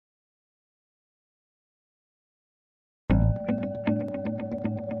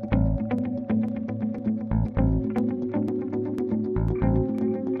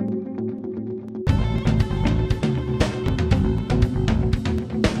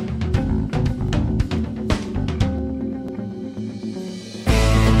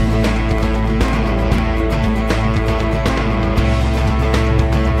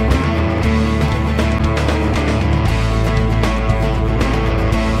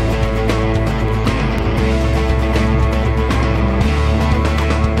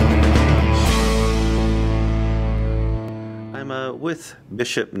with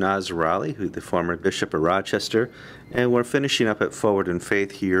Bishop Nazir-Ali, who's the former Bishop of Rochester, and we're finishing up at Forward in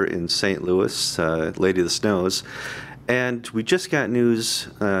Faith here in St. Louis, Lady of the Snows. And we just got news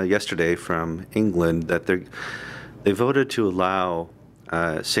yesterday from England that they voted to allow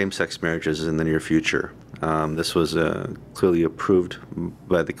same-sex marriages in the near future. This was clearly approved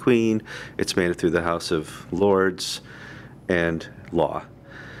by the Queen. It's made it through the House of Lords and law.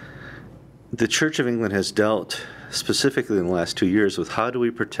 The Church of England has dealt specifically in the last 2 years with how do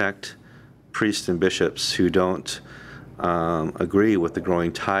we protect priests and bishops who don't agree with the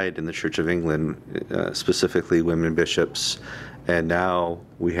growing tide in the Church of England, specifically women bishops, and now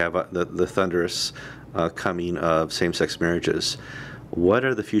we have the thunderous coming of same-sex marriages. What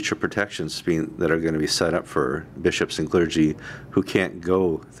are the future protections that are going to be set up for bishops and clergy who can't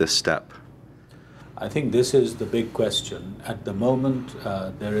go this step? I think this is the big question. At the moment,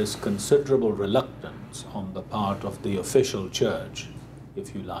 there is considerable reluctance on the part of the official church,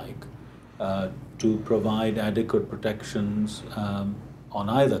 if you like, to provide adequate protections on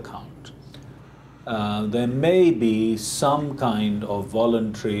either count. There may be some kind of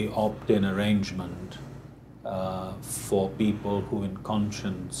voluntary opt-in arrangement for people who in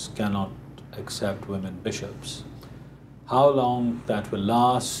conscience cannot accept women bishops. How long that will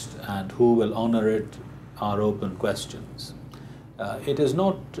last and who will honor it are open questions. It is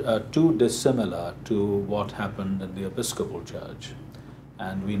not too dissimilar to what happened in the Episcopal Church,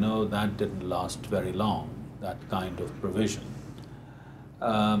 and we know that didn't last very long, that kind of provision.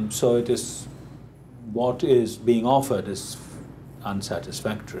 So it is, what is being offered is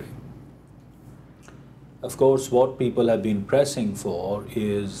unsatisfactory. Of course, what people have been pressing for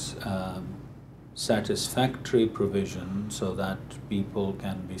is satisfactory provision so that people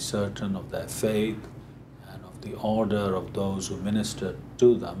can be certain of their faith and of the order of those who minister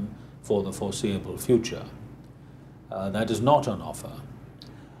to them for the foreseeable future. That is not on offer.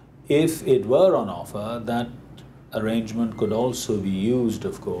 If it were on offer, that arrangement could also be used,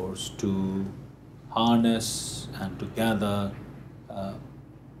 of course, to harness and to gather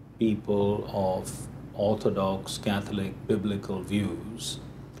people of Orthodox, Catholic, biblical views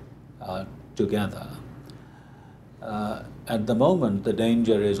together. At the moment, the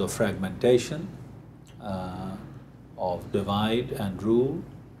danger is of fragmentation, of divide and rule,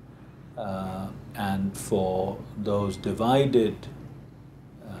 and for those divided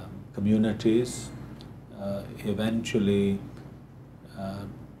communities eventually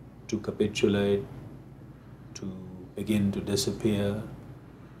to capitulate, to begin to disappear,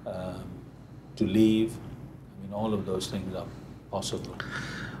 to leave. I mean, all of those things are possible.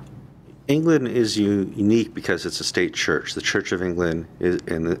 England is unique because it's a state church. The Church of England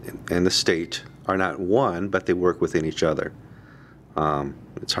and the state are not one, but they work within each other.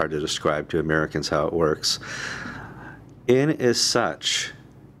 It's hard to describe to Americans how it works. In as such,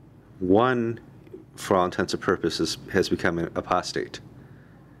 one, for all intents and purposes, has become an apostate.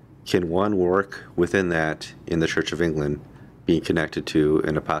 Can one work within that in the Church of England, being connected to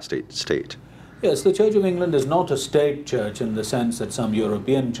an apostate state? Yes, the Church of England is not a state church in the sense that some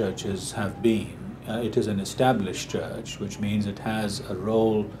European churches have been. It is an established church, which means it has a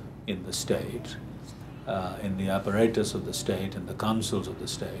role in the state, in the apparatus of the state, in the councils of the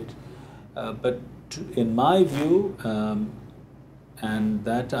state. But in my view, and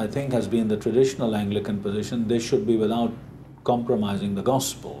that I think has been the traditional Anglican position, they should be without compromising the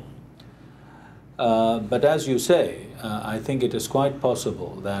gospel. But as you say, I think it is quite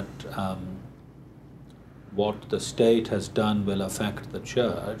possible that what the state has done will affect the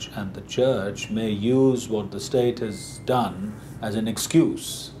church, and the church may use what the state has done as an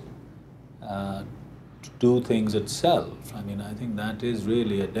excuse to do things itself. I mean, I think that is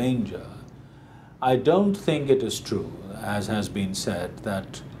really a danger. I don't think it is true, as has been said,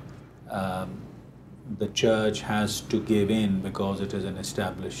 that the church has to give in because it is an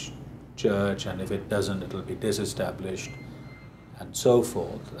established church, and if it doesn't, it will be disestablished, and so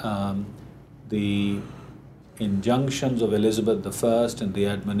forth. The injunctions of Elizabeth I and the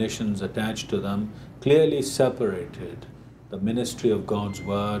admonitions attached to them clearly separated the ministry of God's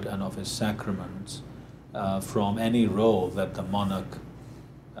word and of his sacraments from any role that the monarch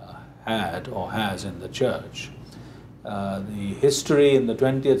had or has in the church. The history in the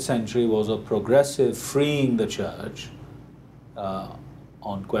 20th century was of progressive freeing the church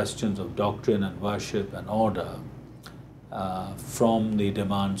on questions of doctrine and worship and order from the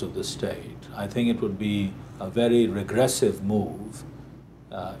demands of the state. I think it would be a very regressive move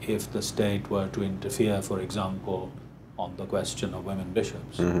if the state were to interfere, for example, on the question of women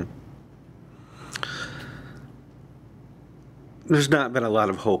bishops. Mm-hmm. There's not been a lot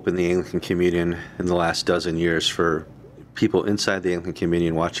of hope in the Anglican Communion in the last dozen years for people inside the Anglican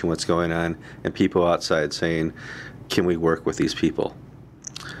Communion watching what's going on, and people outside saying, can we work with these people?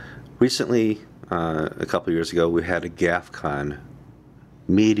 Recently, a couple years ago, we had a GAFCON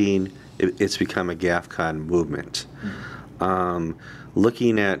meeting. It's become a GAFCON movement.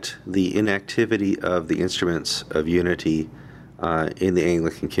 Looking at the inactivity of the instruments of unity in the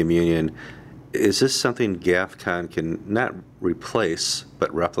Anglican Communion, is this something GAFCON can not replace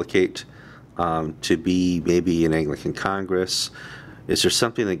but replicate to be maybe an Anglican Congress? Is there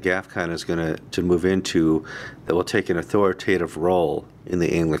something that GAFCON is going to move into that will take an authoritative role in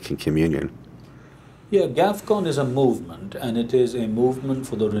the Anglican Communion? Yeah, GAFCON is a movement, and it is a movement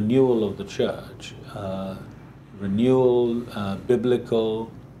for the renewal of the church. Renewal,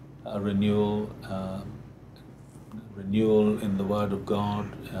 biblical renewal, renewal in the Word of God,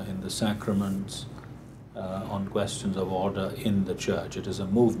 in the sacraments, on questions of order in the church. It is a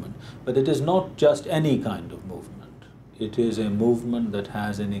movement. But it is not just any kind of movement. It is a movement that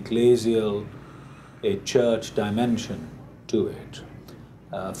has an ecclesial, a church dimension to it.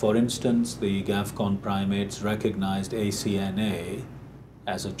 For instance, the GAFCON primates recognized ACNA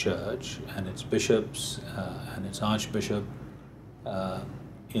as a church and its bishops and its archbishop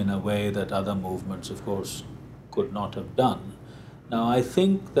in a way that other movements, of course, could not have done. Now, I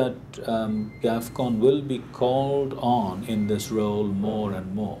think that GAFCON will be called on in this role more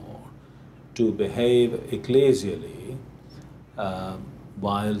and more to behave ecclesially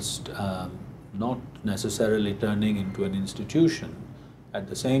whilst not necessarily turning into an institution, at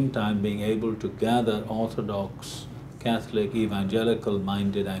the same time being able to gather Orthodox, Catholic,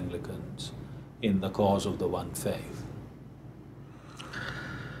 evangelical-minded Anglicans in the cause of the one faith.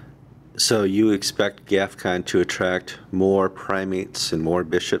 So you expect GAFCON to attract more primates and more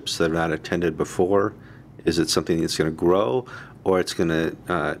bishops that have not attended before? Is it something that's going to grow, or it's going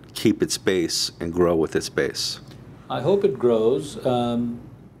to keep its base and grow with its base? I hope it grows.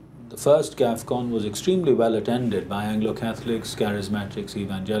 The first GAFCON was extremely well attended by Anglo-Catholics, Charismatics,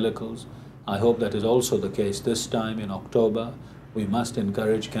 Evangelicals. I hope that is also the case this time in October. We must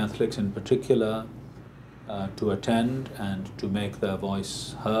encourage Catholics in particular to attend and to make their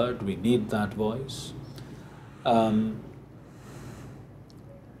voice heard. We need that voice. In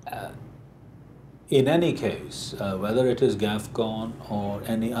any case, whether it is GAFCON or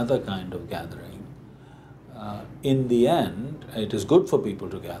any other kind of gathering, in the end, it is good for people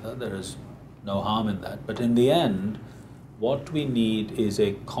to gather, there is no harm in that, but in the end, what we need is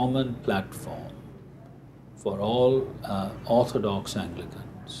a common platform for all Orthodox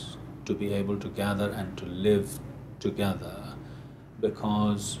Anglicans to be able to gather and to live together,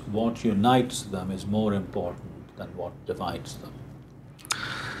 because what unites them is more important than what divides them.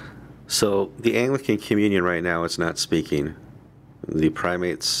 So the Anglican Communion right now is not speaking. The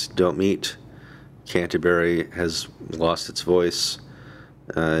primates don't meet. Canterbury has lost its voice.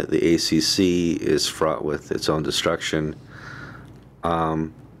 The ACC is fraught with its own destruction.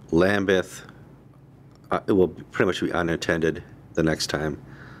 Lambeth, it will pretty much be unattended the next time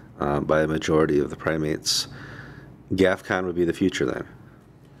by a majority of the primates. GAFCON would be the future then.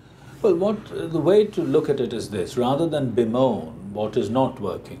 Well, the way to look at it is this: rather than bemoan what is not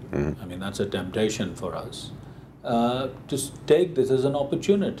working, I mean, that's a temptation for us, to take this as an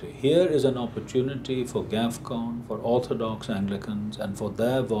opportunity. Here is an opportunity for GAFCON, for Orthodox Anglicans, and for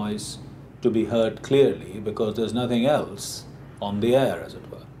their voice to be heard clearly, because there's nothing else on the air, as it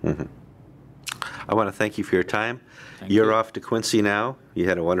were. I want to thank you for your time. You're You're off to Quincy now. You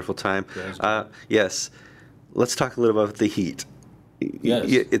had a wonderful time. Yes. Let's talk a little about the heat. Yes.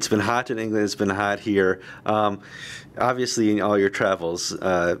 It's been hot in England. It's been hot here. Obviously, in all your travels,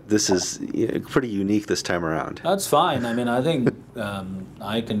 this is pretty unique this time around. That's fine. I mean, I think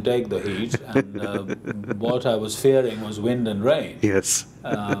I can take the heat, and what I was fearing was wind and rain. Yes.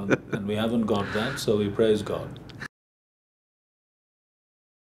 And we haven't got that, so we praise God.